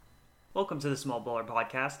Welcome to the Small Baller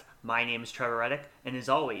Podcast. My name is Trevor Reddick, and as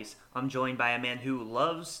always, I'm joined by a man who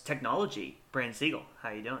loves technology, Brandon Siegel. How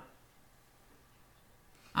you doing?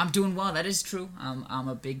 I'm doing well. That is true. I'm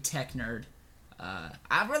a big tech nerd.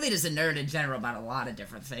 I'm really just a nerd in general about a lot of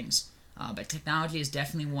different things, but technology is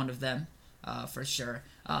definitely one of them, for sure.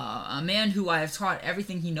 A man who I have taught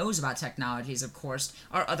everything he knows about technology is, of course,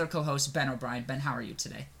 our other co-host, Ben O'Brien. Ben, how are you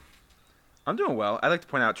today? I'm doing well. I'd like to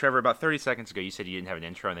point out, Trevor, about 30 seconds ago, you said you didn't have an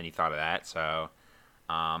intro, and then you thought of that. So,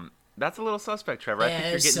 that's a little suspect, Trevor. Yeah, I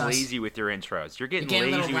think you're getting lazy with your intros. You're getting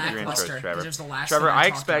lazy with your intros, Trevor. Trevor, I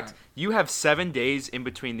expect you have 7 days in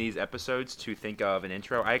between these episodes to think of an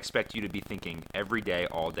intro. I expect you to be thinking every day,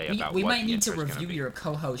 all day about we what might the need to intro's review gonna be. your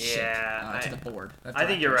co-host to the board. I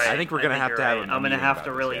think you're right. I think we're going to have to have I'm going to have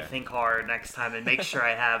to really this, yeah. think hard next time and make sure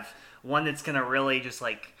I have one that's going to really just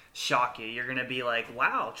shock you. You're going to be like,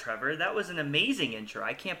 wow, Trevor, that was an amazing intro.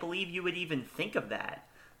 I can't believe you would even think of that.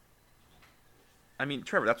 I mean,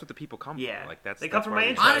 Trevor, that's what the people come Yeah. for. Like, They that's come for why my we-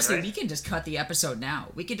 intro. Honestly, right? we can just cut the episode now.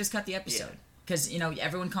 We can just cut the episode. Because,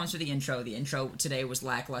 everyone comes for the intro. The intro today was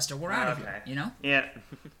lackluster. We're out of here, Yeah.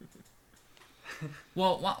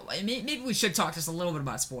 Well, maybe we should talk just a little bit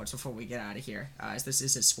about sports before we get out of here, as this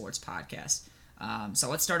is a sports podcast. So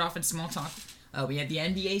let's start off in small talk. We had the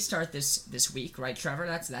NBA start this week, right, Trevor?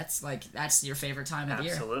 That's your favorite time of the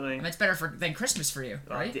year. Absolutely. And it's better than Christmas for you,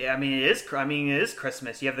 right? I mean, it is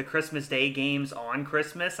Christmas. You have the Christmas Day games on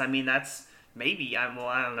Christmas. I mean, that's maybe. I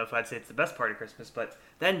don't know if I'd say it's the best part of Christmas, but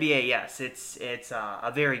the NBA, yes, it's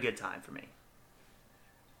a very good time for me.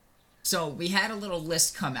 So we had a little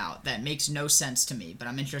list come out that makes no sense to me, but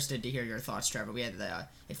I'm interested to hear your thoughts, Trevor. We had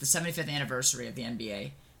it's the 75th anniversary of the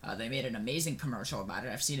NBA. They made an amazing commercial about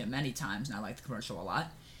it. I've seen it many times, and I like the commercial a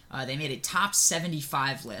lot. They made a top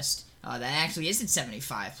 75 list. That actually isn't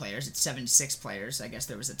 75 players. It's 76 players. I guess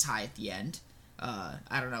there was a tie at the end.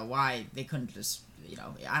 I don't know why they couldn't just,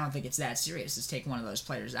 I don't think it's that serious. Just take one of those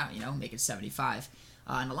players out, make it 75.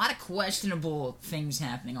 And a lot of questionable things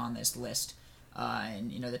happening on this list.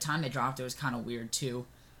 And the time they dropped it was kind of weird, too.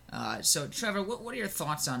 So, Trevor, what are your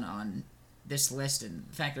thoughts on this list and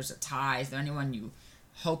the fact there's a tie? Is there anyone you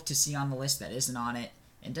hope to see on the list that isn't on it,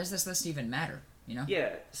 and does this list even matter? Yeah,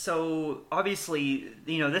 so obviously,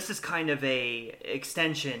 this is kind of a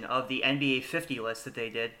extension of the NBA 50 list that they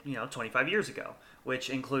did, 25 years ago, which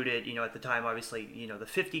included, at the time, obviously, the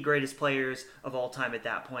 50 greatest players of all time at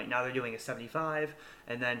that point. Now they're doing a 75,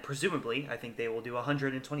 and then presumably, I think they will do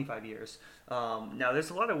 125 years. Now, there's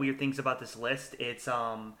a lot of weird things about this list. It's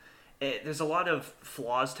there's a lot of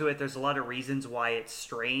flaws to it. There's a lot of reasons why it's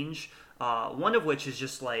strange. One of which is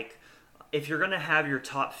just if you're gonna have your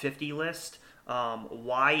top 50 list,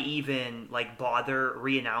 why even bother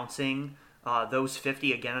re-announcing those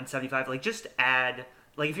 50 again on 75? Just add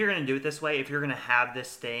if you're gonna do it this way, if you're gonna have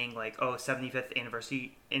this thing 75th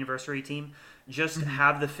anniversary team, just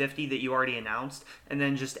have the 50 that you already announced, and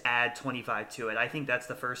then just add 25 to it. I think that's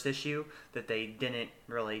the first issue that they didn't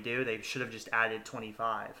really do. They should have just added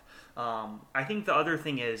 25. I think the other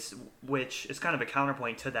thing is, which is kind of a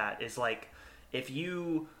counterpoint to that, is if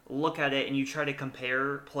you look at it and you try to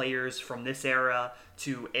compare players from this era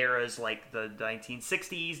to eras like the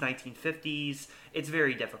 1960s, 1950s, it's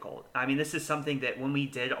very difficult. I mean, this is something that when we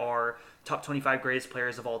did our top 25 greatest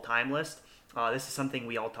players of all time list, this is something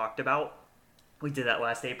we all talked about. We did that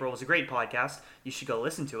last April. It was a great podcast. You should go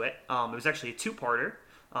listen to it. It was actually a two-parter.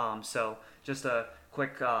 So just a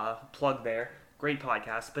quick plug there. Great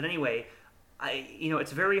podcast. But anyway,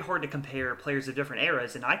 it's very hard to compare players of different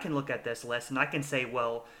eras, and I can look at this list and I can say,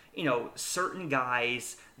 well, certain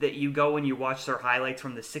guys that you go and you watch their highlights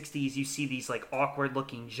from the 60s, you see these awkward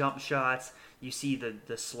looking jump shots, you see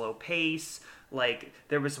the slow pace.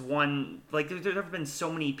 There was one, there have been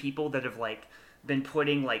so many people that have been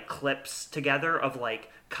putting clips together of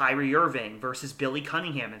Kyrie Irving versus Billy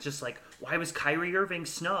Cunningham. It's just why was Kyrie Irving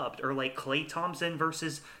snubbed? Or Klay Thompson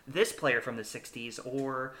versus this player from the 60s,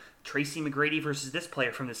 or Tracy McGrady versus this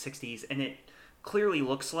player from the 60s. And it clearly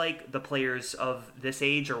looks like the players of this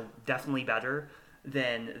age are definitely better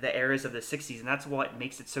than the eras of the 60s. And that's what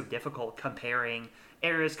makes it so difficult comparing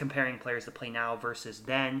eras, comparing players that play now versus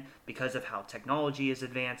then, because of how technology is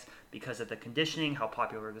advanced, because of the conditioning, how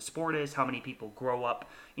popular the sport is, how many people grow up,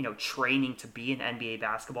 training to be an NBA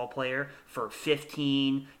basketball player for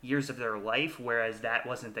 15 years of their life, whereas that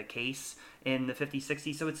wasn't the case in the 50s,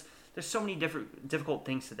 60s. So there's so many difficult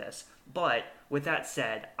things to this. But with that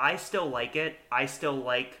said, I still like it. I still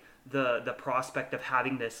like the prospect of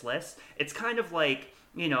having this list. It's kind of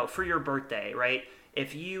for your birthday, right?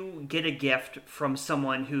 If you get a gift from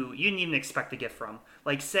someone who you didn't even expect a gift from,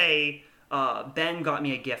 say Ben got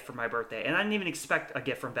me a gift for my birthday, and I didn't even expect a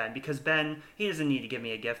gift from Ben because Ben, he doesn't need to give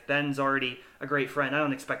me a gift. Ben's already a great friend. I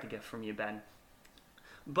don't expect a gift from you, Ben.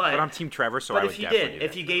 But I'm Team Trevor, so I would definitely do that.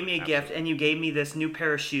 If you gave me a gift and you gave me this new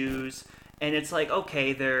pair of shoes, and it's like,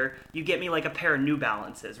 okay, you get me like a pair of New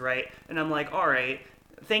Balances, right? And I'm like, all right,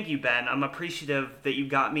 thank you, Ben. I'm appreciative that you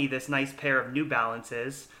got me this nice pair of New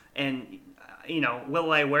Balances, and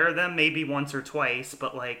will I wear them? Maybe once or twice,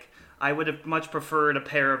 but like, I would have much preferred a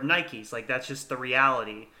pair of Nikes. Like, that's just the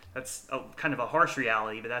reality. That's kind of a harsh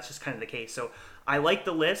reality, but that's just kind of the case. So I like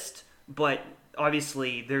the list, but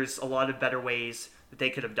obviously there's a lot of better ways that they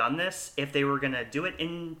could have done this if they were going to do it.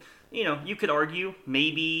 And, you could argue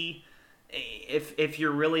maybe if you're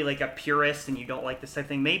really like a purist and you don't like this type of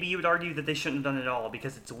thing, maybe you would argue that they shouldn't have done it at all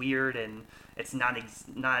because it's weird and it's not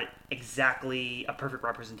exactly a perfect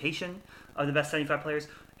representation of the best 75 players.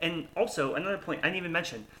 And also, another point I didn't even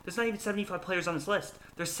mention, there's not even 75 players on this list.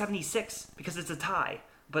 There's 76 because it's a tie.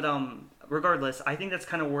 But regardless, I think that's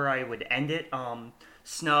kind of where I would end it.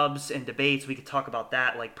 Snubs and debates, we could talk about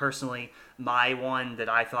that. Like, personally, my one that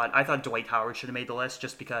I thought Dwight Howard should have made the list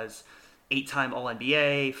just because 8-time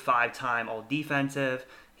All-NBA, 5-time All-Defensive.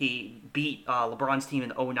 He beat LeBron's team in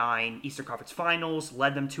the 2009 Eastern Conference Finals,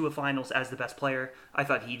 led them to a finals as the best player. I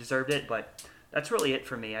thought he deserved it, but that's really it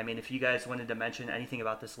for me. I mean, if you guys wanted to mention anything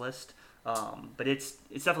about this list, but it's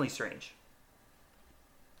definitely strange.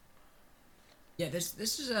 Yeah,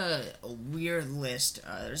 this is a weird list.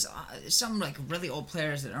 There's some like really old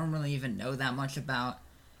players that I don't really even know that much about.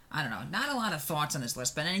 I don't know. Not a lot of thoughts on this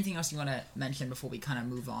list, but anything else you want to mention before we kind of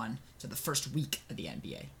move on to the first week of the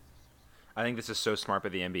NBA? I think this is so smart by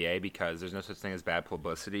the NBA because there's no such thing as bad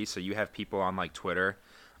publicity. So you have people on like Twitter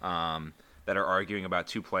that are arguing about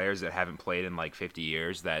two players that haven't played in like 50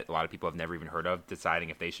 years that a lot of people have never even heard of, deciding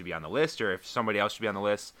if they should be on the list or if somebody else should be on the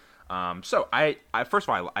list. So I first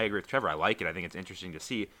of all, I agree with Trevor. I like it. I think it's interesting to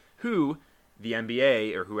see who the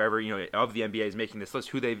NBA or whoever of the NBA is making this list,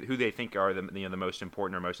 who they think are the most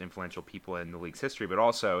important or most influential people in the league's history, but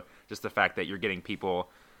also just the fact that you're getting people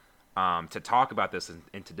to talk about this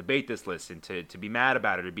and to debate this list and to be mad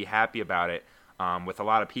about it or be happy about it with a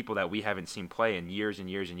lot of people that we haven't seen play in years and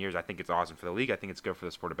years and years. I think it's awesome for the league. I think it's good for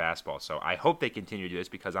the sport of basketball. So I hope they continue to do this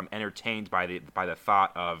because I'm entertained by the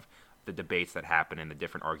thought of the debates that happen and the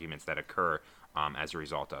different arguments that occur as a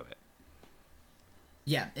result of it.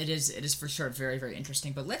 Yeah, it is for sure very, very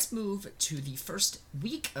interesting. But let's move to the first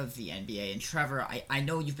week of the NBA. And Trevor, I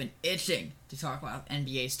know you've been itching to talk about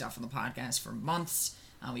NBA stuff on the podcast for months.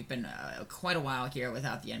 We've been quite a while here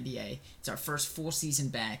without the NBA. It's our first full season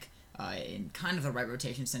back in kind of the right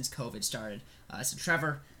rotation since COVID started. So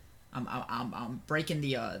Trevor, I'm breaking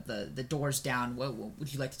the doors down. What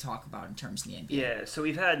would you like to talk about in terms of the NBA? Yeah, so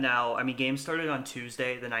we've had now, games started on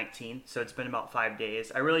Tuesday the 19th, so it's been about 5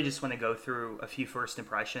 days. I really just want to go through a few first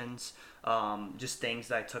impressions, just things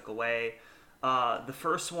that I took away. The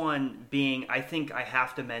first one being, I think I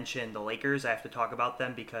have to mention the Lakers. I have to talk about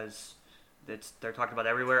them because they're talked about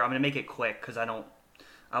everywhere. I'm going to make it quick because I want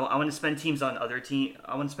to spend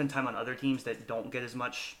I want to spend time on other teams that don't get as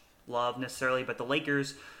much love necessarily, but the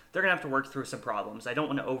Lakers, they're going to have to work through some problems. I don't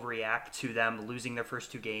want to overreact to them losing their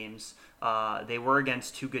first two games. They were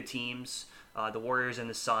against two good teams, the Warriors and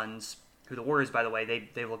the Suns, who the Warriors, by the way,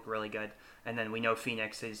 they look really good. And then we know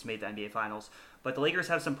Phoenix has made the NBA Finals. But the Lakers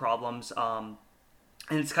have some problems, and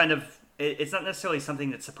it's not necessarily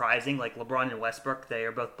something that's surprising. Like LeBron and Westbrook, they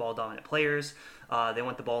are both ball-dominant players. They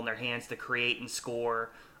want the ball in their hands to create and score,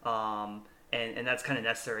 and that's kind of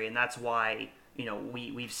necessary. And that's why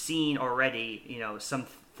we've seen already some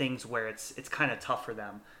things where it's kind of tough for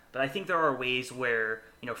them. But I think there are ways where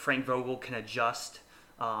Frank Vogel can adjust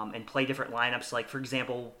and play different lineups. Like, for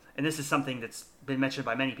example, and this is something that's been mentioned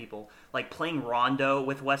by many people, like playing Rondo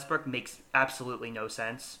with Westbrook makes absolutely no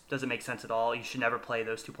sense. Doesn't make sense at all. You should never play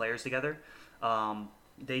those two players together.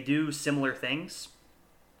 They do similar things,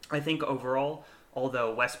 I think, overall,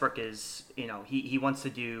 although Westbrook is, he wants to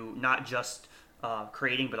do not just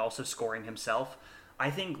creating but also scoring himself. I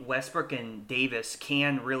think Westbrook and Davis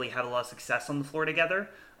can really have a lot of success on the floor together,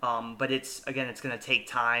 but it's going to take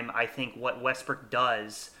time. I think what Westbrook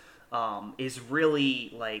does is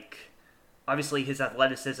really, like, obviously his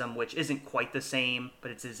athleticism, which isn't quite the same, but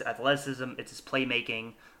it's his athleticism, it's his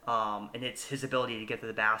playmaking, and it's his ability to get to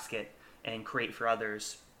the basket and create for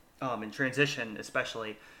others in transition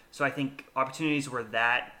especially. So I think opportunities where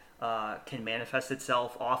that can manifest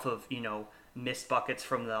itself off of, missed buckets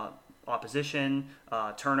from the opposition,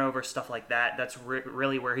 turnover, stuff like that. That's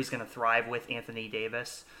really where he's going to thrive with Anthony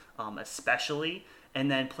Davis, especially. And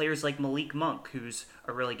then players like Malik Monk, who's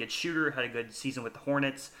a really good shooter, had a good season with the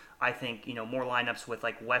Hornets. I think, more lineups with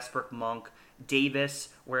like Westbrook, Monk, Davis,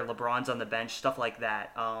 where LeBron's on the bench, stuff like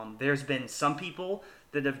that. There's been some people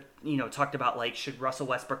that have, talked about like, should Russell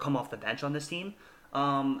Westbrook come off the bench on this team?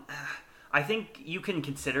 I think you can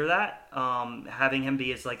consider that, having him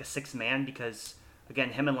be as like a sixth man, because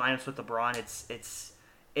again, him in lineups with LeBron,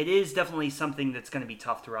 it is definitely something that's going to be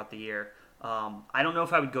tough throughout the year. I don't know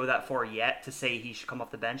if I would go that far yet to say he should come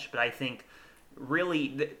off the bench, but I think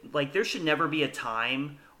really, there should never be a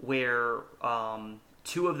time where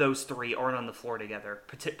two of those three aren't on the floor together,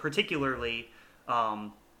 particularly,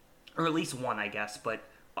 or at least one, I guess, but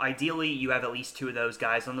ideally you have at least two of those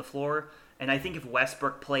guys on the floor. And I think if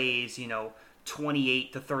Westbrook plays,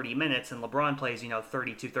 28 to 30 minutes and LeBron plays,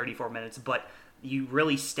 32, 34 minutes, but you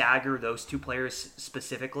really stagger those two players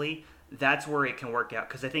specifically, that's where it can work out.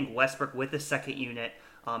 Because I think Westbrook with the second unit,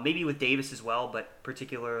 maybe with Davis as well, but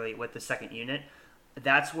particularly with the second unit,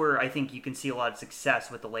 that's where I think you can see a lot of success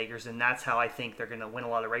with the Lakers, and that's how I think they're going to win a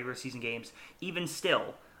lot of regular season games. Even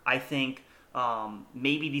still, I think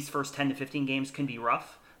maybe these first 10 to 15 games can be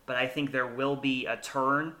rough, but I think there will be a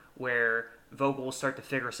turn where Vogel will start to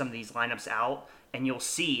figure some of these lineups out, and you'll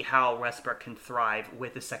see how Westbrook can thrive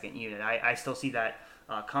with the second unit. I still see that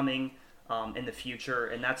coming in the future,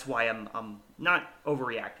 and that's why I'm not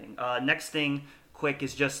overreacting. Next thing, quick,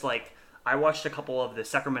 is just like, I watched a couple of the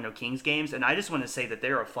Sacramento Kings games, and I just want to say that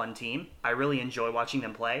they're a fun team. I really enjoy watching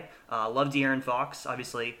them play. Love De'Aaron Fox,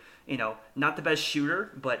 obviously, not the best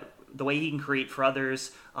shooter, but the way he can create for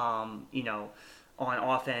others, on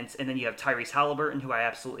offense. And then you have Tyrese Halliburton, who I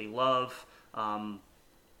absolutely love. And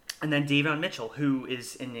then Davion Mitchell, who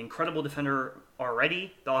is an incredible defender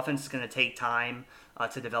already. The offense is going to take time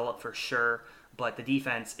to develop for sure, but the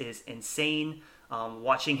defense is insane.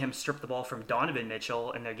 Watching him strip the ball from Donovan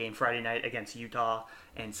Mitchell in their game Friday night against Utah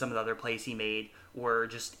and some of the other plays he made were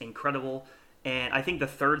just incredible. And I think the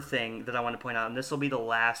third thing that I want to point out, and this will be the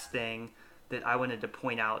last thing that I wanted to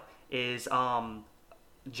point out, is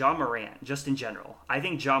Ja Morant, just in general. I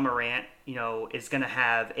think Ja Morant, is going to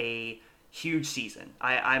have a huge season.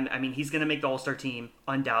 I mean, he's going to make the All-Star team,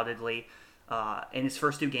 undoubtedly. In his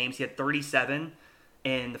first two games, he had 37.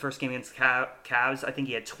 In the first game against Cavs, I think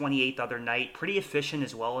he had 28 the other night. Pretty efficient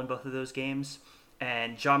as well in both of those games.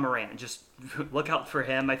 And Ja Morant, just look out for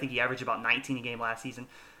him. I think he averaged about 19 a game last season.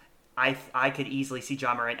 I could easily see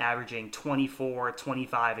Ja Morant averaging 24,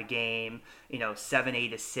 25 a game, 7,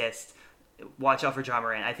 8 assists. Watch out for Ja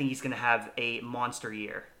Morant. I think he's going to have a monster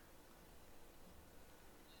year.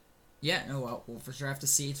 Yeah, no, well, we'll for sure have to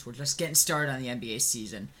see. We're just getting started on the NBA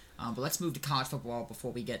season. But let's move to college football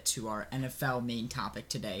before we get to our NFL main topic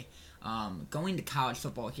today. Going to college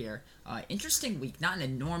football here. Interesting week. Not an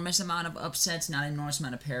enormous amount of upsets, not an enormous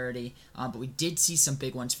amount of parity, but we did see some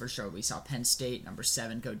big ones for sure. We saw Penn State, number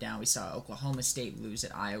 7, go down. We saw Oklahoma State lose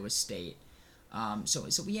at Iowa State. So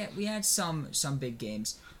we had some big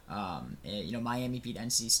games. Miami beat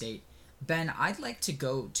NC State. Ben, I'd like to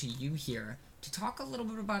go to you here to talk a little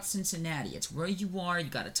bit about Cincinnati. It's where you are.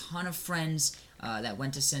 You got a ton of friends that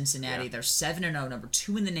went to Cincinnati. Yeah. They're 7-0, number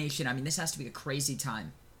 2 in the nation. I mean, this has to be a crazy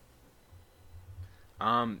time.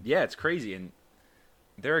 Yeah, it's crazy, and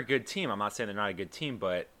they're a good team. I'm not saying they're not a good team,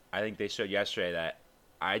 but I think they showed yesterday that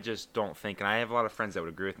I just don't think, and I have a lot of friends that would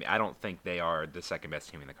agree with me, I don't think they are the second best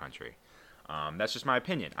team in the country. That's just my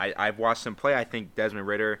opinion. I've watched them play. I think Desmond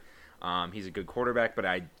Ridder, he's a good quarterback, but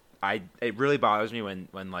it really bothers me when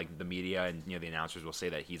like the media and the announcers will say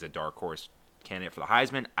that he's a dark horse candidate for the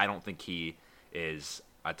Heisman. I don't think he is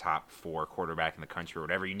a top 4 quarterback in the country or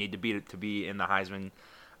whatever you need to be in the Heisman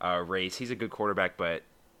race. He's a good quarterback, but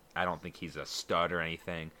I don't think he's a stud or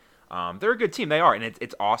anything. They're a good team. They are, and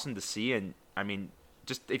it's awesome to see. And I mean,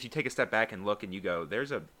 just if you take a step back and look and you go,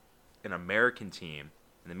 there's an American team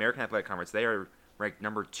in the American Athletic Conference. They are ranked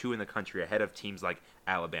number 2 in the country, ahead of teams like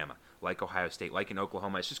Alabama, like Ohio State, like in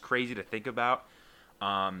Oklahoma. It's just crazy to think about.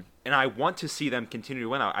 And I want to see them continue to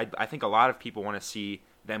win out. I think a lot of people want to see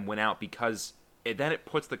them win out because then it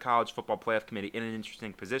puts the College Football Playoff Committee in an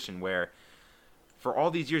interesting position where for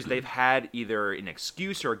all these years they've had either an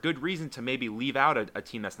excuse or a good reason to maybe leave out a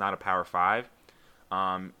team that's not a Power 5.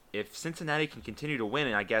 If Cincinnati can continue to win,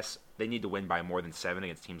 and I guess they need to win by more than 7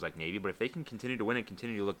 against teams like Navy, but if they can continue to win and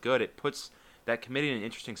continue to look good, it puts that committee in an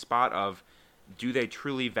interesting spot of, do they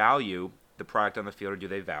truly value the product on the field, or do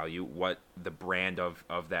they value what the brand of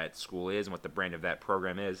that school is and what the brand of that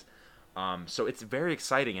program is? So it's very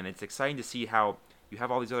exciting, and it's exciting to see how you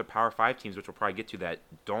have all these other Power 5 teams, which we'll probably get to, that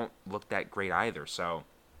don't look that great either. So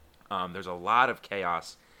There's a lot of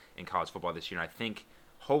chaos in college football this year, and I think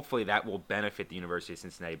hopefully that will benefit the University of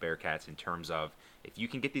Cincinnati Bearcats in terms of if you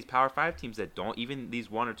can get these Power 5 teams that don't, even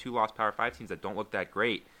these 1 or 2 lost Power 5 teams that don't look that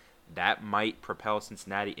great, that might propel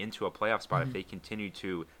Cincinnati into a playoff spot if they continue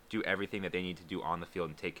to do everything that they need to do on the field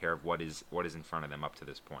and take care of what is in front of them up to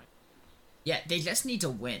this point. Yeah, they just need to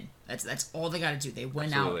win. That's all they got to do. They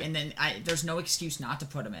win Absolutely. out, and then there's no excuse not to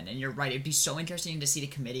put them in. And you're right. It'd be so interesting to see the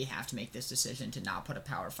committee have to make this decision to not put a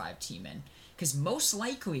Power 5 team in, because most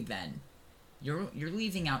likely then you're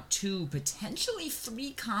leaving out 2, potentially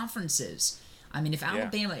 3 conferences. I mean, if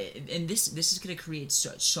Alabama, and this is going to create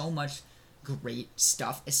so much great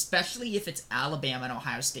stuff, especially if it's Alabama and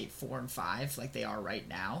Ohio State 4 and 5 like they are right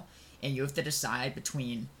now, and you have to decide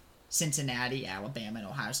between Cincinnati, Alabama, and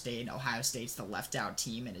Ohio State, and Ohio State's the left-out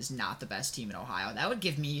team and is not the best team in Ohio. That would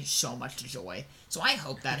give me so much joy. So I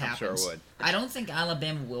hope that happens. Sure would. I don't think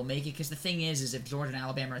Alabama will make it, because the thing is if Georgia and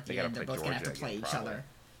Alabama are at the end, they're both going to have to play each other.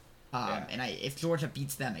 And if Georgia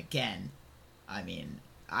beats them again, I mean,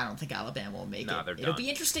 I don't think Alabama will make it. It'll be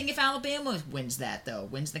interesting if Alabama wins that, though,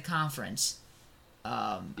 wins the conference.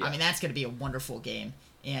 I mean, that's going to be a wonderful game.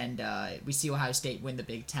 And we see Ohio State win the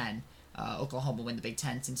Big Ten. Oklahoma win the Big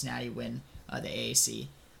Ten. Cincinnati win the AAC.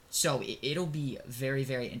 So it'll be very,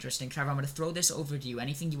 very interesting. Trevor, I'm going to throw this over to you.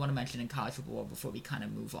 Anything you want to mention in college football before we kind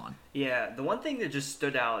of move on? Yeah, the one thing that just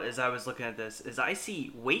stood out as I was looking at this is I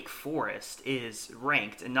see Wake Forest is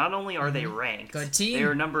ranked, and not only are they ranked, good team. They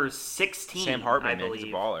are number 16. Sam Hartman, I believe.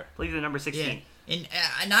 He's a baller. I believe they're number 16. Yeah. And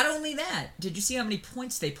not only that, did you see how many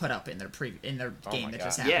points they put up in their game that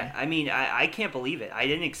just happened? Yeah, I mean, I can't believe it. I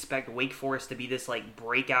didn't expect Wake Forest to be this like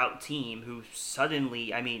breakout team who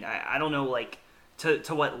suddenly, I mean, I don't know like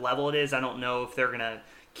to what level it is. I don't know if they're gonna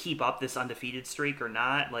keep up this undefeated streak or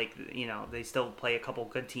not. Like, you know, they still play a couple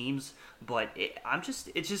good teams, but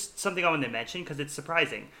it's just something I wanted to mention because it's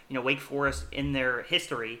surprising. You know, Wake Forest in their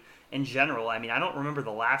history in general. I mean, I don't remember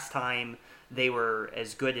the last time they were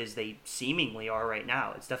as good as they seemingly are right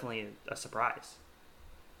now. It's definitely a surprise.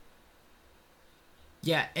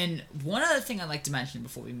 Yeah, and one other thing I'd like to mention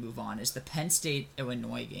before we move on is the Penn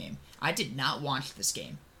State-Illinois game. I did not watch this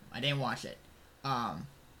game. I didn't watch it.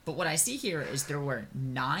 But what I see here is there were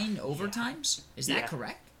 9 overtimes. Is that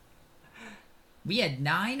correct? We had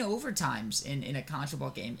 9 overtimes in a college football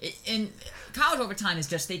game. In college overtime is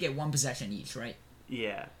just they get 1 possession each, right?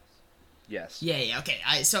 Yeah. Yes. Yeah, okay.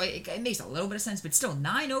 So it makes a little bit of sense, but still,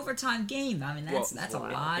 9 overtime game. I mean, that's a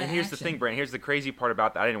lot of action. And here's the thing, Brandon. Here's the crazy part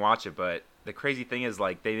about that. I didn't watch it, but the crazy thing is,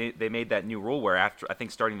 like, they made that new rule where after, I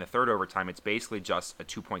think, starting the 3rd overtime, it's basically just a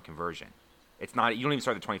 2-point conversion. It's not, you don't even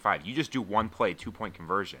start the 25. You just do 1 play, 2-point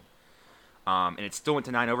conversion. And it still went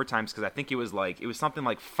to 9 overtimes because I think it was something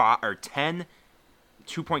like 5 or 10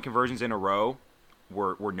 2-point conversions in a row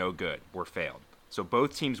were no good, were failed. So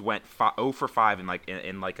both teams went 0 for 5 in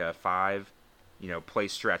like a 5, play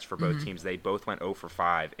stretch for both teams. They both went 0 for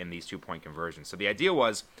 5 in these 2-point conversions. So the idea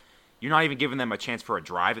was you're not even giving them a chance for a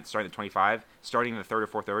drive at starting the 25. Starting the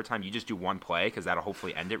 3rd or 4th overtime, you just do 1 play because that'll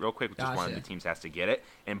hopefully end it real quick, which is one of the teams has to get it.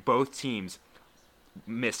 And both teams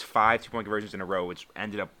missed 5 2-point conversions in a row, which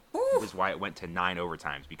ended up was why it went to 9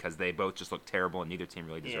 overtimes because they both just looked terrible and neither team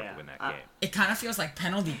really deserved to win that game. It kind of feels like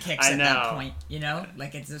penalty kicks at that point,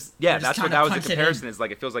 like it's just that's what that was the comparison is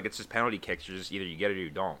like. It feels like it's just penalty kicks. You're just either you get it or you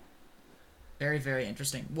don't. Very, very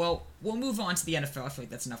interesting. Well, we'll move on to the NFL. I feel like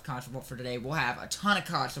that's enough college football for today. We'll have a ton of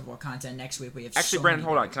college football content next week. We have actually, Brandon,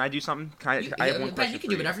 hold on. Can I do something? I have one question. You can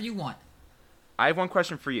do whatever you want. I have one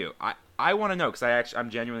question for you. I want to know because I'm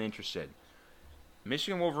genuinely interested.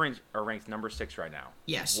 Michigan Wolverines are ranked number 6 right now.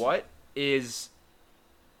 Yes. What is?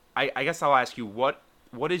 I guess I'll ask you what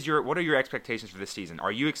are your expectations for this season?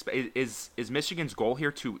 Are you is Michigan's goal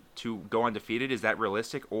here to go undefeated? Is that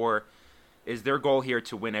realistic, or is their goal here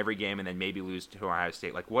to win every game and then maybe lose to Ohio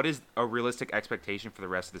State? Like, what is a realistic expectation for the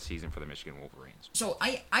rest of the season for the Michigan Wolverines? So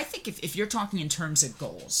I think if you're talking in terms of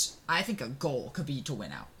goals, I think a goal could be to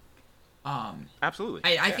win out. Absolutely.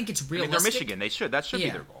 I think it's realistic. They're Michigan. That should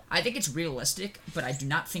be their goal. I think it's realistic, but I do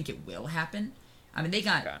not think it will happen. I mean, they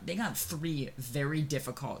got 3 very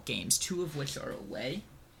difficult games, 2 of which are away.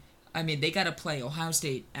 I mean, they got to play Ohio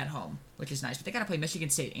State at home, which is nice, but they got to play Michigan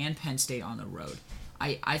State and Penn State on the road.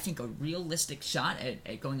 I think a realistic shot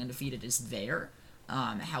at going undefeated is there.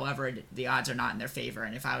 However, the odds are not in their favor,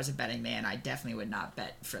 and if I was a betting man, I definitely would not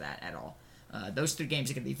bet for that at all. Those 3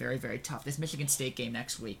 games are going to be very, very tough. This Michigan State game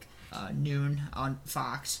next week, noon on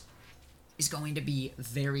Fox, is going to be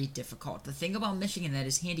very difficult. The thing about Michigan that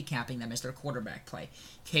is handicapping them is their quarterback play.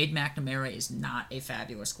 Cade McNamara is not a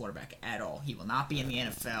fabulous quarterback at all. He will not be in the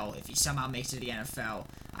NFL. If he somehow makes it to the NFL,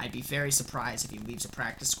 I'd be very surprised if he leaves a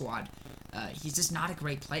practice squad. He's just not a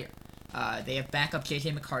great player. They have backup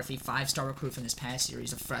J.J. McCarthy, 5-star recruit from this past year.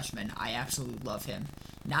 He's a freshman. I absolutely love him.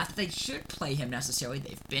 Not that they should play him necessarily.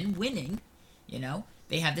 They've been winning, you know.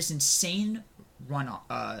 They have this insane run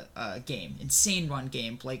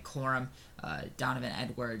game. Blake Corum, Donovan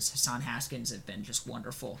Edwards, Hassan Haskins have been just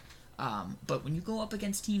wonderful. But when you go up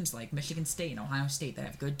against teams like Michigan State and Ohio State that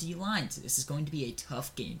have good D-lines, this is going to be a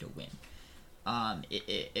tough game to win.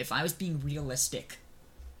 If I was being realistic,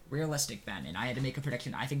 Ben, and I had to make a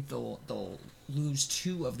prediction, I think they'll lose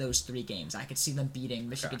 2 of those 3 games. I could see them beating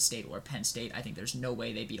Michigan State or Penn State. I think there's no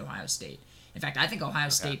way they beat Ohio State. In fact, I think Ohio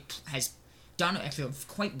State has done actually a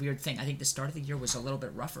quite weird thing. I think the start of the year was a little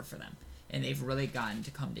bit rougher for them, and they've really gotten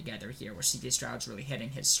to come together here, where C.J. Stroud's really hitting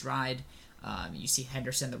his stride. You see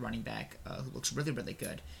Henderson, the running back, who looks really, really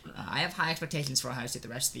good. I have high expectations for Ohio State the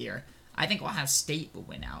rest of the year. I think Ohio State will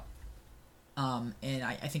win out. And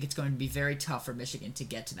I think it's going to be very tough for Michigan to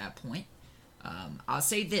get to that point. I'll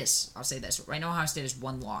say this. Right now, Ohio State has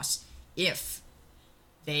 1 loss. If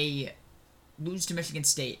they lose to Michigan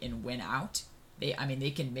State and win out,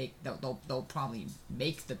 they'll probably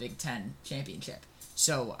make the Big Ten championship.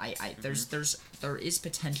 So there is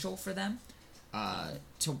potential for them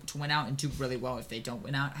to win out and do really well if they don't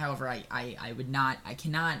win out. However, I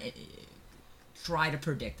cannot try to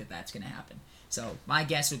predict that that's going to happen. So my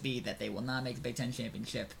guess would be that they will not make the Big Ten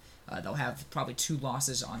championship. They'll have probably 2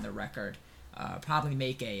 losses on their record. Probably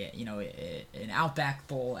make an Outback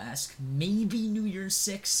Bowl-esque, maybe New Year's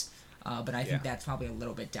 6. But I think that's probably a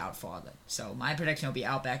little bit doubtful. So my prediction will be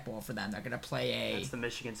Outback Bowl for them. They're gonna play That's the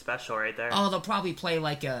Michigan special right there. Oh, they'll probably play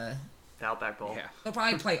like a Outback Bowl. Yeah. They'll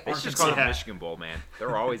probably play They Arkansas. should just call it the Michigan Bowl, man.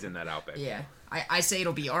 They're always in that Outback Bowl. Yeah, I say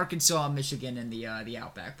it'll be Arkansas, Michigan, and the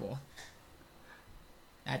Outback Bowl.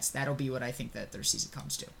 That'll be what I think that their season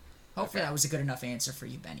comes to. Hopefully that was a good enough answer for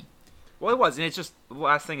you, Benny. Well, it was, and it's just the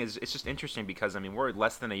last thing is it's just interesting because we're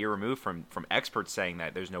less than a year removed from experts saying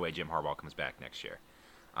that there's no way Jim Harbaugh comes back next year,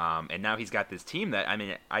 and now he's got this team that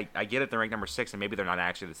I get it, they're ranked number 6, and maybe they're not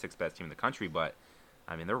actually the 6th best team in the country, but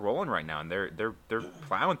they're rolling right now, and they're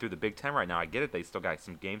plowing through the Big Ten right now. I get it, they still got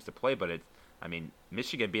some games to play, but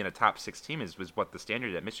Michigan being a top 6 team was what the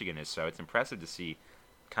standard at Michigan is, so it's impressive to see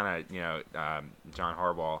kind of Jim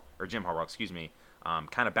Harbaugh, excuse me.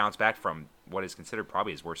 Kind of bounce back from what is considered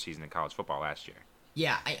probably his worst season in college football last year.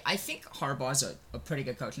 Yeah, I think Harbaugh's a pretty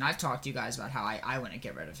good coach, and I've talked to you guys about how I want to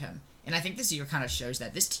get rid of him. And I think this year kind of shows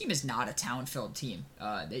that this team is not a talent-filled team.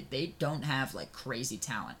 They don't have, crazy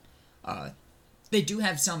talent. They do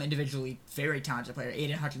have some individually very talented players.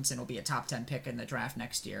 Aiden Hutchinson will be a top 10 pick in the draft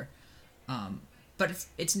next year. But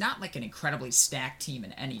it's not like an incredibly stacked team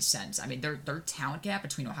in any sense. Their talent gap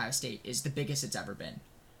between Ohio State is the biggest it's ever been.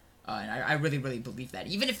 And I really, really believe that.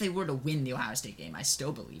 Even if they were to win the Ohio State game, I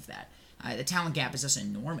still believe that. The talent gap is just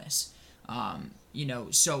enormous.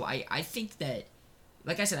 So I think that,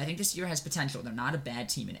 like I said, I think this year has potential. They're not a bad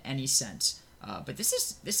team in any sense. But this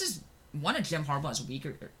is one of Jim Harbaugh's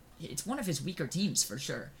it's one of his weaker teams for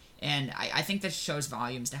sure. And I think that shows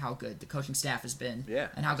volumes to how good the coaching staff has been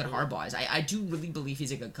and how good Harbaugh is. I do really believe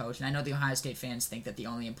he's a good coach. And I know the Ohio State fans think that the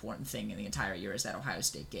only important thing in the entire year is that Ohio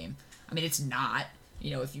State game. It's not.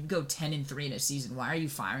 If you go 10-3 in a season, why are you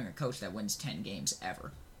firing a coach that wins 10 games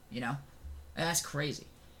ever? That's crazy.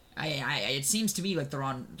 It seems to me like they're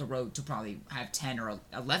on the road to probably have 10 or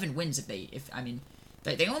 11 wins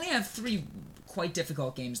they only have 3 quite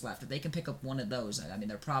difficult games left. If they can pick up one of those,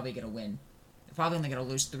 they're probably going to win. They're probably only going to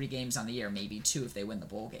lose 3 games on the year, maybe 2 if they win the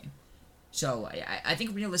bowl game. So I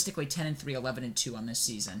think realistically 10-3, 11-2 on this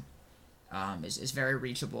season is very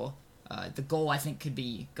reachable. The goal I think could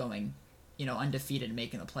be going undefeated and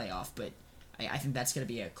making the playoff, but I think that's going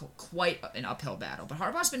to be quite an uphill battle. But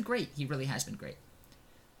Harbaugh's been great. He really has been great.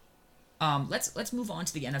 Let's move on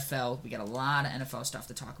to the NFL. We got a lot of NFL stuff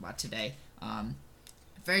to talk about today.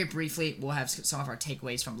 Very briefly, we'll have some of our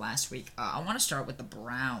takeaways from last week. I want to start with the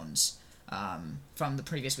Browns from the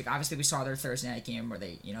previous week. Obviously, we saw their Thursday night game where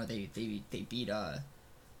they beat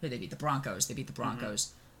the Broncos. They beat the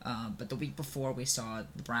Broncos. Mm-hmm. But the week before, we saw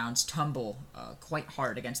the Browns tumble quite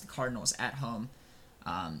hard against the Cardinals at home.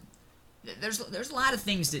 There's a lot of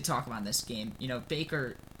things to talk about in this game.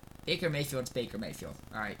 Baker Mayfield's Baker Mayfield.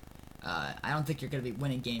 All right. I don't think you're going to be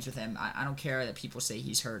winning games with him. I don't care that people say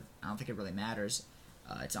he's hurt. I don't think it really matters.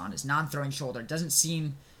 It's on his non-throwing shoulder. It doesn't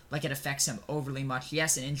seem like it affects him overly much.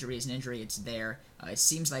 Yes, an injury is an injury. It's there. It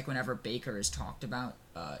seems like whenever Baker is talked about,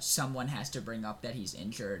 someone has to bring up that he's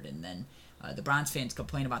injured, and then the Browns fans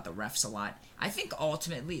complain about the refs a lot. I think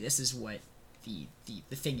ultimately this is what the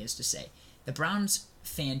thing is to say. The Browns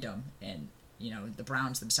fandom and the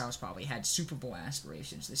Browns themselves probably had Super Bowl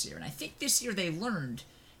aspirations this year, and I think this year they learned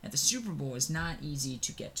that the Super Bowl is not easy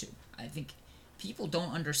to get to. I think people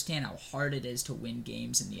don't understand how hard it is to win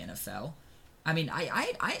games in the NFL. I mean,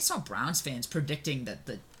 I saw Browns fans predicting that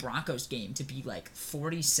the Broncos game to be like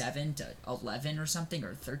 47-11 or something,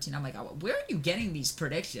 or 13. I'm like, where are you getting these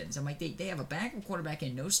predictions? I'm like, they have a backup quarterback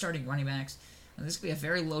and no starting running backs. And this could be a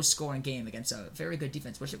very low-scoring game against a very good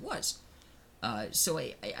defense, which it was. So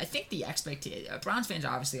I think the expectation... Browns fans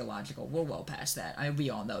are obviously illogical. We're well past that. I mean,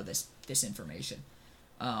 we all know this information.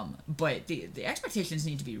 But the expectations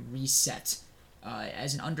need to be reset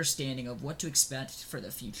as an understanding of what to expect for the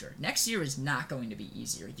future. Next year is not going to be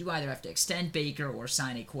easier. You either have to extend Baker or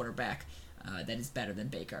sign a quarterback that is better than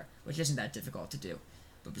Baker, which isn't that difficult to do.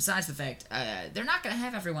 But besides the fact, they're not going to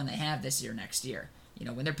have everyone they have this year next year. You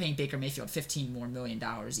know, when they're paying Baker Mayfield $15 million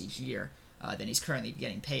more each year than he's currently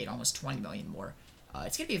getting paid, almost $20 million more,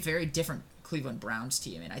 it's going to be a very different Cleveland Browns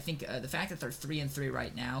team. And I think the fact that they're 3-3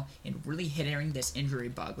 right now and really hitting this injury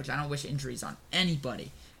bug, which I don't wish injuries on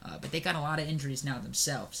anybody, but they got a lot of injuries now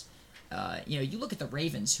themselves. You know, you look at the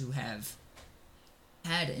Ravens, who have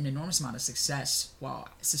had an enormous amount of success while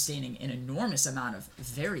sustaining an enormous amount of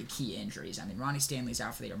very key injuries. I mean, Ronnie Stanley's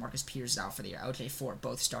out for the year, Marcus Peters is out for the year, LJ Fort,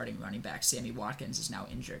 both starting running backs, Sammy Watkins is now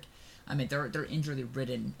injured. I mean, they're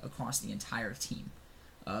injury-ridden across the entire team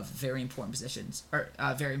of very important positions, or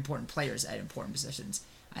very important players at important positions.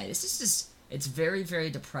 It's very, very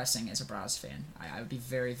depressing as a Browns fan. I would be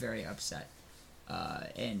very, very upset.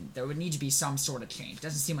 And there would need to be some sort of change. It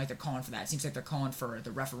doesn't seem like they're calling for that. It seems like they're calling for the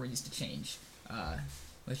referees to change,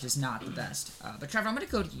 which is not the best. But Trevor, I'm going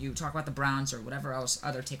to go to you, talk about the Browns or whatever else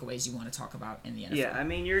other takeaways you want to talk about in the NFL. Yeah, I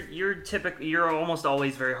mean, you're almost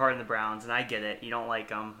always very hard on the Browns, and I get it. You don't like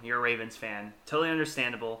them. You're a Ravens fan. Totally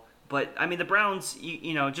understandable. But, I mean, the Browns,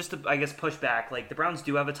 you know, just to, I guess, push back, like, the Browns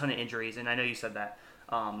do have a ton of injuries, and I know you said that.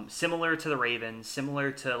 Similar to the Ravens,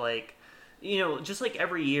 similar to, like, you know, just like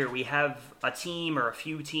every year we have a team or a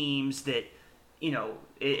few teams that, you know,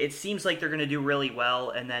 it seems like they're going to do really well,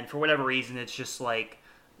 and then for whatever reason it's just like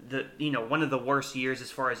one of the worst years as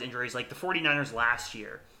far as injuries. Like the 49ers last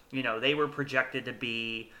year, you know, they were projected to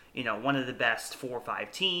be, you know, one of the best 4 or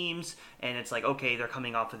 5 teams, and it's like, okay, they're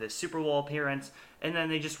coming off of this Super Bowl appearance, and then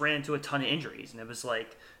they just ran into a ton of injuries, and it was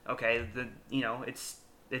like, okay,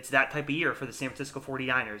 it's that type of year for the San Francisco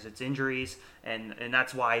 49ers. It's injuries, and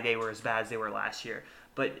that's why they were as bad as they were last year.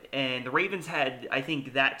 And the Ravens had, I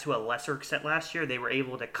think, that to a lesser extent last year. They were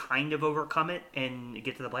able to kind of overcome it and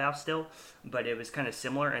get to the playoffs still, but it was kind of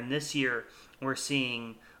similar. And this year, we're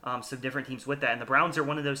seeing some different teams with that. And the Browns are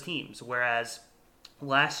one of those teams, whereas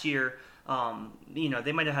last year, you know,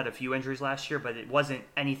 they might have had a few injuries last year, but it wasn't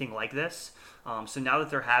anything like this. So now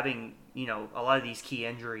that they're having, you know, a lot of these key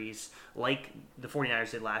injuries, like the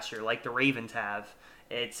 49ers did last year, like the Ravens have,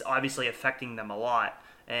 it's obviously affecting them a lot.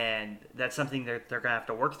 And that's something they're going to have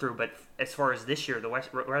to work through. But as far as this year, the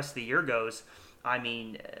rest of the year goes, I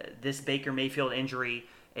mean, this Baker Mayfield injury,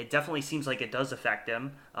 it definitely seems like it does affect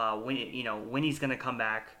him. When he's going to come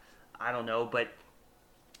back, I don't know. But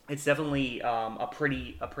it's definitely a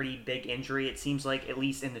pretty big injury, it seems like, at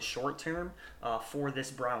least in the short term for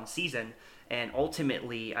this Brown season. And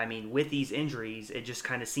ultimately, I mean, with these injuries, it just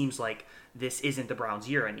kind of seems like this isn't the Browns'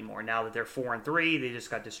 year anymore. Now that they're 4-3, they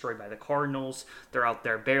just got destroyed by the Cardinals. They're out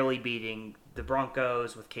there barely beating the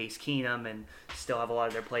Broncos with Case Keenum, and still have a lot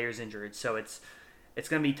of their players injured. So it's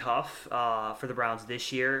going to be tough for the Browns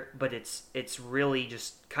this year, but it's really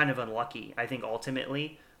just kind of unlucky, I think,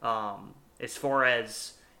 ultimately. As far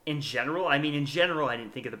as in general, I didn't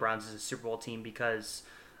think of the Browns as a Super Bowl team because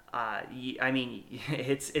I mean,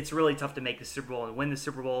 it's really tough to make the Super Bowl and win the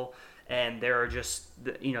Super Bowl, and there are just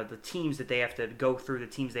the teams that they have to go through, the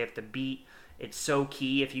teams they have to beat. It's so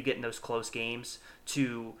key if you get in those close games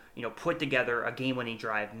to, you know, put together a game-winning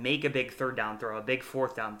drive, make a big third down throw, a big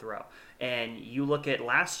fourth down throw. And you look at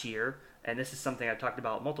last year, and this is something I've talked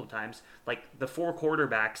about multiple times, like the 4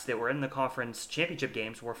 quarterbacks that were in the conference championship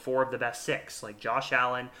games were 4 of the best 6, like Josh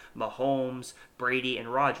Allen, Mahomes, Brady,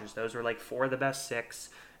 and Rodgers. Those were like 4 of the best 6.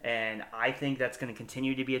 And I think that's going to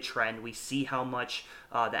continue to be a trend. We see how much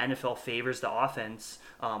the NFL favors the offense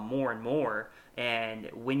more and more. And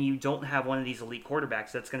when you don't have one of these elite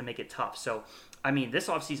quarterbacks, that's going to make it tough. So, I mean, this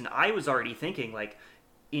offseason, I was already thinking, like,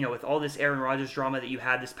 you know, with all this Aaron Rodgers drama that you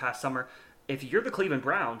had this past summer, if you're the Cleveland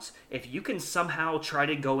Browns, if you can somehow try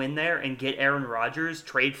to go in there and get Aaron Rodgers,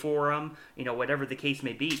 trade for him, you know, whatever the case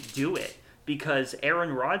may be, do it. Because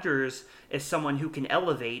Aaron Rodgers is someone who can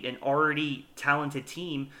elevate an already talented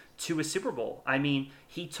team to a Super Bowl. I mean,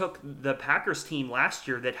 he took the Packers team last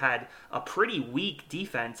year that had a pretty weak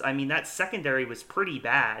defense. I mean, that secondary was pretty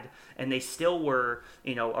bad, and they still were,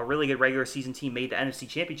 you know, a really good regular season team, made the NFC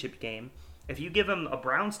Championship game. If you give him a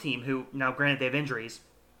Browns team who, now granted they have injuries,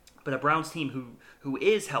 But a Browns team who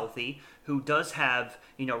is healthy, who does have,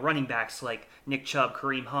 running backs like Nick Chubb,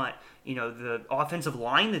 Kareem Hunt, the offensive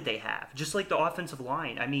line that they have, just like the offensive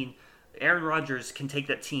line. I mean, Aaron Rodgers can take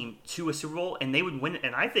that team to a Super Bowl and they would win it.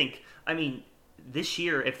 And I think, this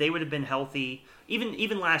year, if they would have been healthy,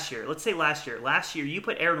 even last year, let's say last year, you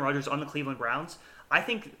put Aaron Rodgers on the Cleveland Browns, I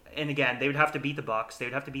think, and again, they would have to beat the Bucs, they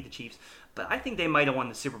would have to beat the Chiefs, but I think they might have won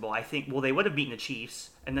the Super Bowl. I think, they would have beaten the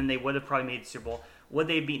Chiefs, and then they would have probably made the Super Bowl. Would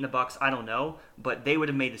they have beaten the Bucs? I don't know, but they would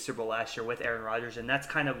have made the Super Bowl last year with Aaron Rodgers, and that's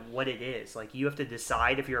kind of what it is. Like, you have to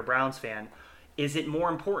decide, if you're a Browns fan, is it more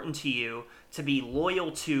important to you to be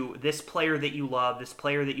loyal to this player that you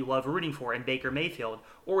love rooting for in Baker Mayfield,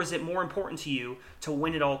 or is it more important to you to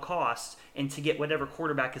win at all costs and to get whatever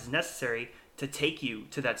quarterback is necessary to take you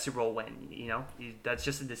to that Super Bowl win? That's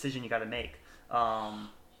just a decision you got to make.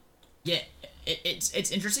 Yeah,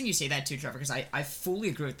 it's interesting you say that too, Trevor, because I fully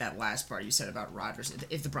agree with that last part you said about Rodgers.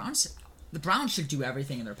 If the Browns should do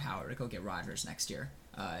everything in their power to go get Rodgers next year.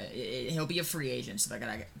 He'll be a free agent, so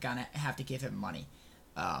they're gonna have to give him money.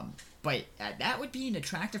 But that would be an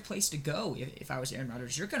attractive place to go if I was Aaron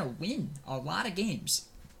Rodgers. You're gonna win a lot of games.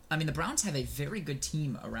 I mean, the Browns have a very good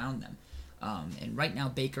team around them. And right now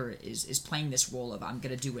Baker is playing this role of, I'm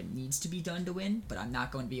going to do what needs to be done to win, but I'm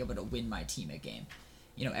not going to be able to win my team a game.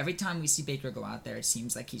 Every time we see Baker go out there, it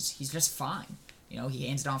seems like he's just fine. He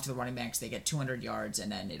hands it off to the running backs, they get 200 yards,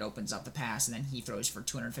 and then it opens up the pass, and then he throws for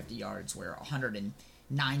 250 yards, where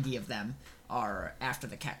 190 of them are after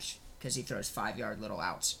the catch, because he throws 5-yard little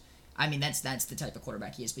outs. I mean, that's the type of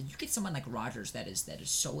quarterback he is. But you get someone like Rodgers that is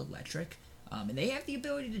so electric, and they have the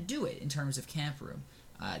ability to do it in terms of camp room.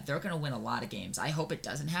 They're going to win a lot of games. I hope it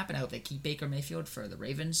doesn't happen. I hope they keep Baker Mayfield for the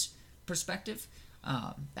Ravens' perspective.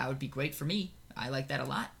 That would be great for me. I like that a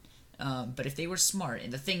lot. But if they were smart,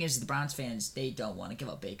 and the thing is, the Browns fans, they don't want to give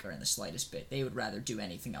up Baker in the slightest bit. They would rather do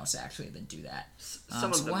anything else, actually, than do that.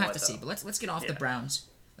 So we'll have to see. But let's get off the Browns.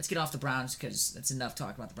 Let's get off the Browns, because that's enough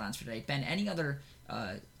talk about the Browns for today. Ben, any other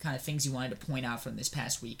kind of things you wanted to point out from this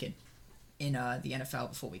past week in the NFL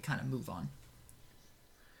before we kind of move on?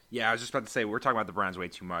 Yeah, I was just about to say, we're talking about the Browns way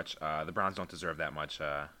too much. The Browns don't deserve that much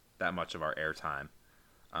of our airtime.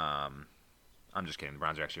 I'm just kidding. The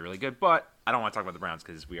Browns are actually really good, but I don't want to talk about the Browns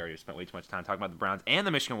because we already spent way too much time talking about the Browns and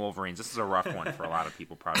the Michigan Wolverines. This is a rough one for a lot of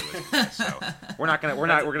people probably listening to this. So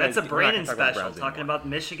That's a Brandon special, talking about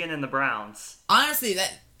Michigan and the Browns. Honestly,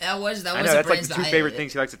 that was that's like the two favorite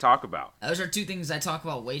things he likes to talk about. Those are two things I talk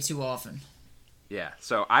about way too often. Yeah,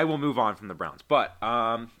 so I will move on from the Browns. But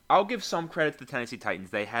I'll give some credit to the Tennessee Titans.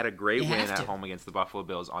 They had a great win at home against the Buffalo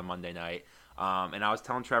Bills on Monday night. And I was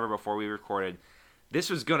telling Trevor before we recorded, this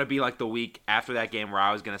was going to be like the week after that game where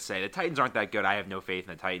I was going to say, the Titans aren't that good. I have no faith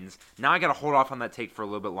in the Titans. Now I got to hold off on that take for a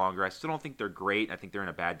little bit longer. I still don't think they're great. I think they're in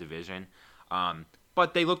a bad division.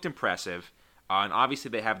 But they looked impressive. And obviously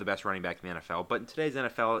they have the best running back in the NFL. But in today's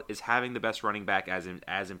NFL, is having the best running back as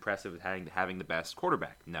impressive as having the best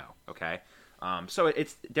quarterback? No, okay? So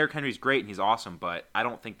it's Derrick Henry's great and he's awesome, but I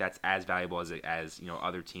don't think that's as valuable as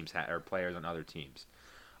other teams or players on other teams.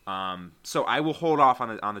 So I will hold off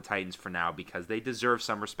on the Titans for now because they deserve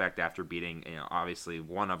some respect after beating obviously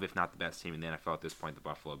one of, if not the best team in the NFL at this point, the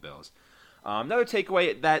Buffalo Bills. Another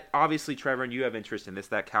takeaway that obviously Trevor and you have interest in this,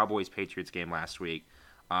 that Cowboys-Patriots game last week.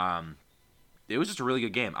 It was just a really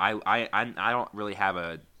good game. I don't really have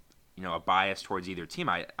a bias towards either team.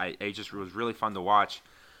 It just was really fun to watch.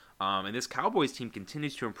 And this Cowboys team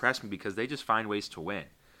continues to impress me because they just find ways to win.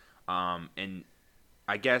 And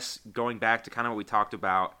I guess going back to kind of what we talked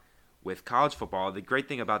about with college football, the great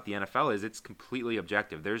thing about the NFL is it's completely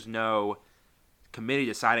objective. There's no committee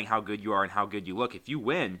deciding how good you are and how good you look. If you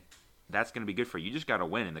win, that's going to be good for you. You just got to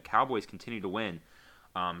win, and the Cowboys continue to win.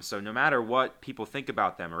 So no matter what people think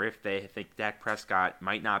about them, or if they think Dak Prescott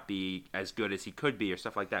might not be as good as he could be or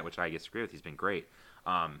stuff like that, which I disagree with, he's been great.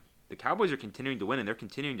 The Cowboys are continuing to win, and they're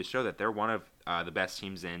continuing to show that they're one of the best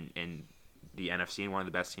teams in the NFC and one of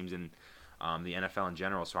the best teams in the NFL in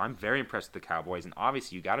general. So I'm very impressed with the Cowboys, and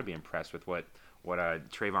obviously you got to be impressed with what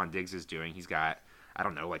Trayvon Diggs is doing. He's got, I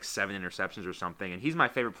don't know, like 7 interceptions or something, and he's my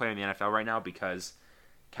favorite player in the NFL right now because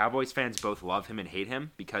Cowboys fans both love him and hate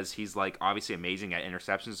him because he's like obviously amazing at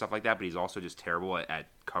interceptions and stuff like that, but he's also just terrible at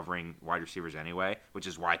covering wide receivers anyway, which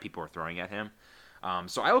is why people are throwing at him.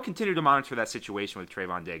 So I will continue to monitor that situation with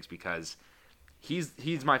Trayvon Diggs because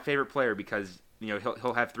he's my favorite player because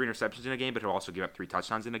he'll have 3 interceptions in a game, but he'll also give up 3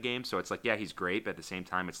 touchdowns in a game. So it's like, yeah, he's great, but at the same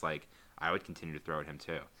time, it's like I would continue to throw at him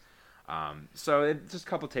too. So just a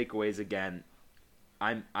couple takeaways again.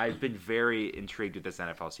 I've been very intrigued with this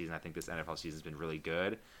NFL season. I think this NFL season has been really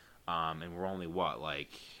good. And we're only I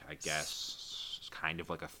guess kind of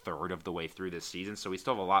like a third of the way through this season, so we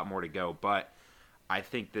still have a lot more to go. But I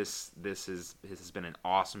think this has been an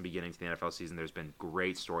awesome beginning to the NFL season. There's been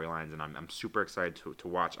great storylines, and I'm super excited to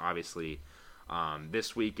watch, obviously,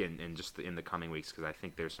 this week and just in the coming weeks, because I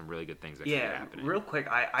think there's some really good things that could be happening. Real quick,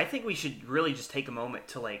 I think we should really just take a moment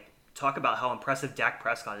to talk about how impressive Dak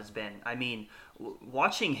Prescott has been. I mean,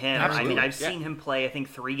 watching him, Absolutely. I've seen him play, I think,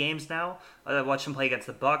 3 games now. I watched him play against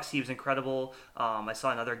the Bucs. He was incredible. I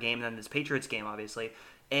saw another game, then this Patriots game, obviously.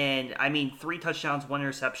 And, 3 touchdowns, 1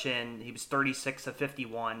 interception. He was 36 of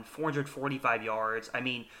 51, 445 yards. I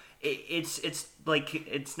mean,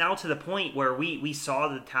 it's now to the point where we saw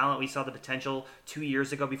the talent, we saw the potential 2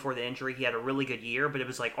 years ago before the injury. He had a really good year, but it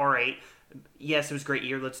was like, all right, yes, it was a great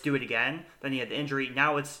year, let's do it again. Then he had the injury.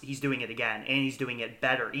 Now he's doing it again, and he's doing it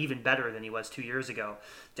better, even better than he was 2 years ago.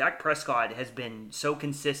 Dak Prescott has been so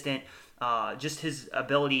consistent. Just his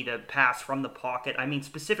ability to pass from the pocket.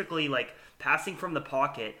 Specifically, passing from the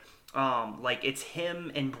pocket. It's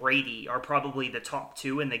him and Brady are probably the top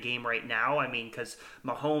 2 in the game right now. Because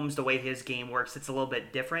Mahomes, the way his game works, it's a little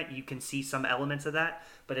bit different. You can see some elements of that,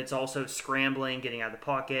 but it's also scrambling, getting out of the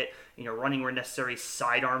pocket, running where necessary,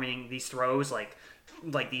 side-arming these throws,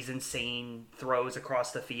 like these insane throws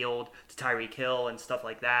across the field to Tyreek Hill and stuff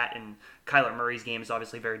like that. And Kyler Murray's game is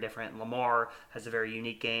obviously very different. Lamar has a very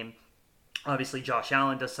unique game. Obviously, Josh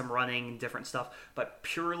Allen does some running and different stuff, but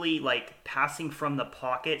purely passing from the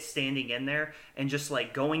pocket, standing in there, and just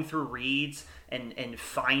going through reads and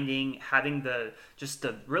having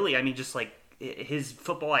his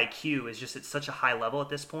football IQ is just at such a high level at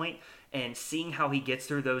this point, and seeing how he gets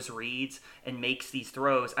through those reads and makes these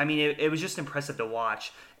throws. It was just impressive to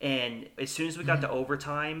watch. And as soon as we got to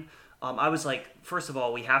overtime, I was like, first of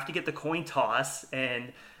all, we have to get the coin toss,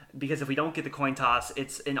 and because if we don't get the coin toss,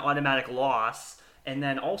 it's an automatic loss. And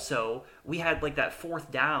then also, we had that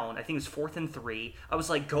 4th down. I think it was 4th and 3. I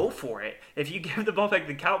was like, go for it. If you give the ball back to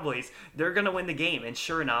the Cowboys, they're going to win the game. And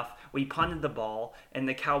sure enough, we punted the ball, and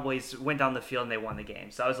the Cowboys went down the field and they won the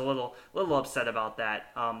game. So I was a little upset about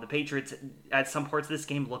that. The Patriots, at some parts of this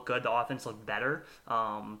game, looked good. The offense looked better.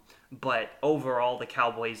 But overall, the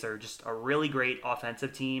Cowboys are just a really great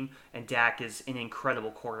offensive team, and Dak is an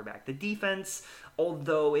incredible quarterback. The defense,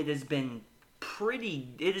 although it has been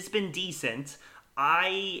decent,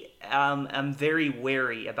 I am very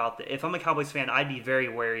wary about if I'm a Cowboys fan, I'd be very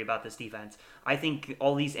wary about this defense. I think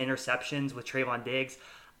all these interceptions with Trayvon Diggs,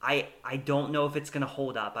 I don't know if it's going to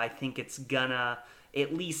hold up. I think it's gonna,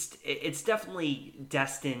 at least, it's definitely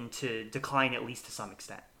destined to decline, at least to some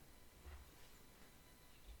extent.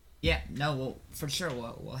 Yeah, no, well, for sure,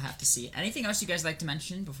 we'll have to see. Anything else you guys like to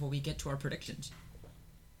mention before we get to our predictions?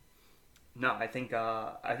 No, I think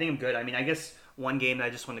I'm good. I guess one game that I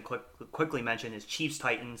just want to quickly mention is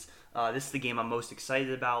Chiefs-Titans. This is the game I'm most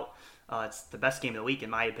excited about. It's the best game of the week,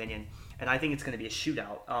 in my opinion, and I think it's going to be a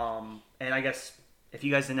shootout. And I guess if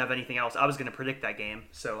you guys didn't have anything else, I was going to predict that game,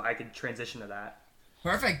 so I could transition to that.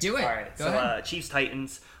 Perfect, do it. All right, Go ahead.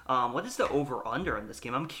 Chiefs-Titans. What is the over-under in this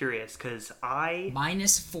game? I'm curious, because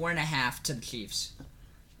 -4.5 to the Chiefs.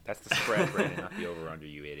 That's the spread, Brandon, not the over/under,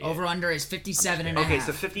 you idiot. Over/under is 57.5. Okay,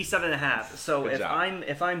 so 57.5. So Good job.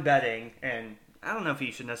 if I'm betting, and I don't know if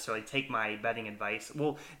you should necessarily take my betting advice.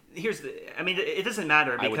 Well, it doesn't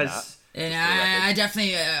matter I would because And I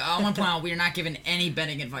definitely, I want to point out, we are not giving any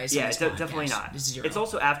betting advice on this podcast. Definitely not. Zero. It's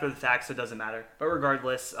also after the fact, so it doesn't matter. But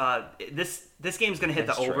regardless, this game's going to hit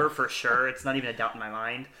That's the true. over for sure. It's not even a doubt in my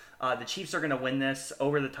mind. The Chiefs are going to win this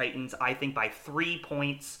over the Titans, I think, by 3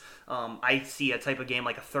 points. I see a type of game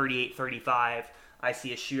like a 38-35. I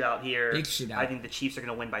see a shootout here. Big shootout. I think the Chiefs are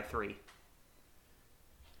going to win by 3.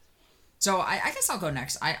 So I guess I'll go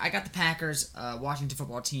next. I got the Packers Washington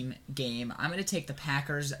football team game. I'm going to take the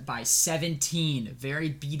Packers by 17. Very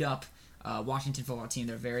beat up Washington football team.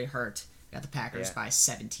 They're very hurt. Got the Packers by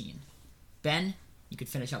 17. Ben, you could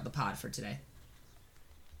finish out the pod for today.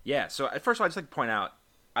 Yeah, so first of all, I'd just like to point out,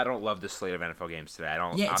 I don't love this slate of NFL games today.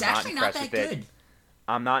 It's actually not that good.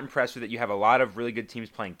 I'm not impressed with it. You have a lot of really good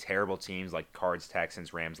teams playing terrible teams like Cards,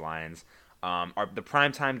 Texans, Rams, Lions. The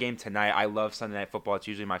primetime game tonight, I love Sunday Night Football. It's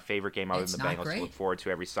usually my favorite game other than the Bengals to look forward to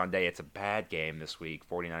every Sunday. It's a bad game this week,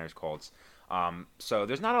 49ers Colts. So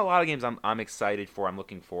there's not a lot of games I'm excited for, I'm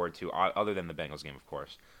looking forward to, other than the Bengals game, of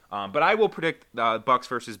course. But I will predict Bucks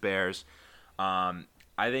versus Bears. I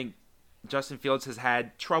think Justin Fields has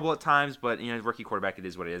had trouble at times, but rookie quarterback, it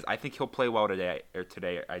is what it is. I think he'll play well today.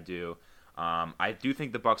 I do. I do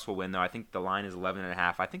think the Bucks will win, though. I think the line is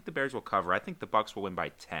 11.5. I think the Bears will cover. I think the Bucks will win by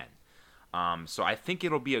 10. So I think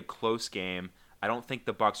it'll be a close game. I don't think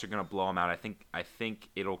the Bucks are going to blow them out. I think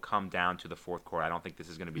it'll come down to the fourth quarter. I don't think this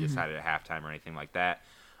is going to be decided at halftime or anything like that.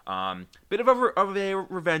 Bit of a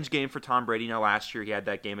revenge game for Tom Brady. Last year he had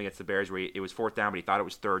that game against the Bears where it was 4th down, but he thought it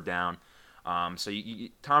was 3rd down. So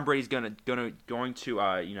Tom Brady's going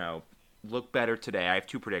to look better today. I have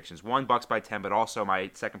 2 predictions. One, Bucks by 10, but also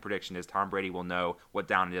my second prediction is Tom Brady will know what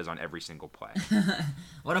down it is on every single play.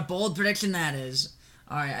 What a bold prediction that is.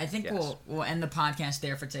 All right, I think Yes. we'll end the podcast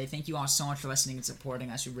there for today. Thank you all so much for listening and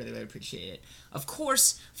supporting us. We really, really appreciate it. Of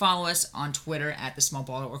course, follow us on Twitter at The Small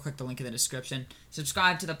Baller or click the link in the description.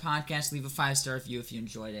 Subscribe to the podcast. Leave a 5-star review if you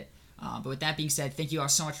enjoyed it. But with that being said, thank you all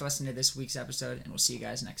so much for listening to this week's episode, and we'll see you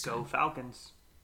guys next time. Go Falcons.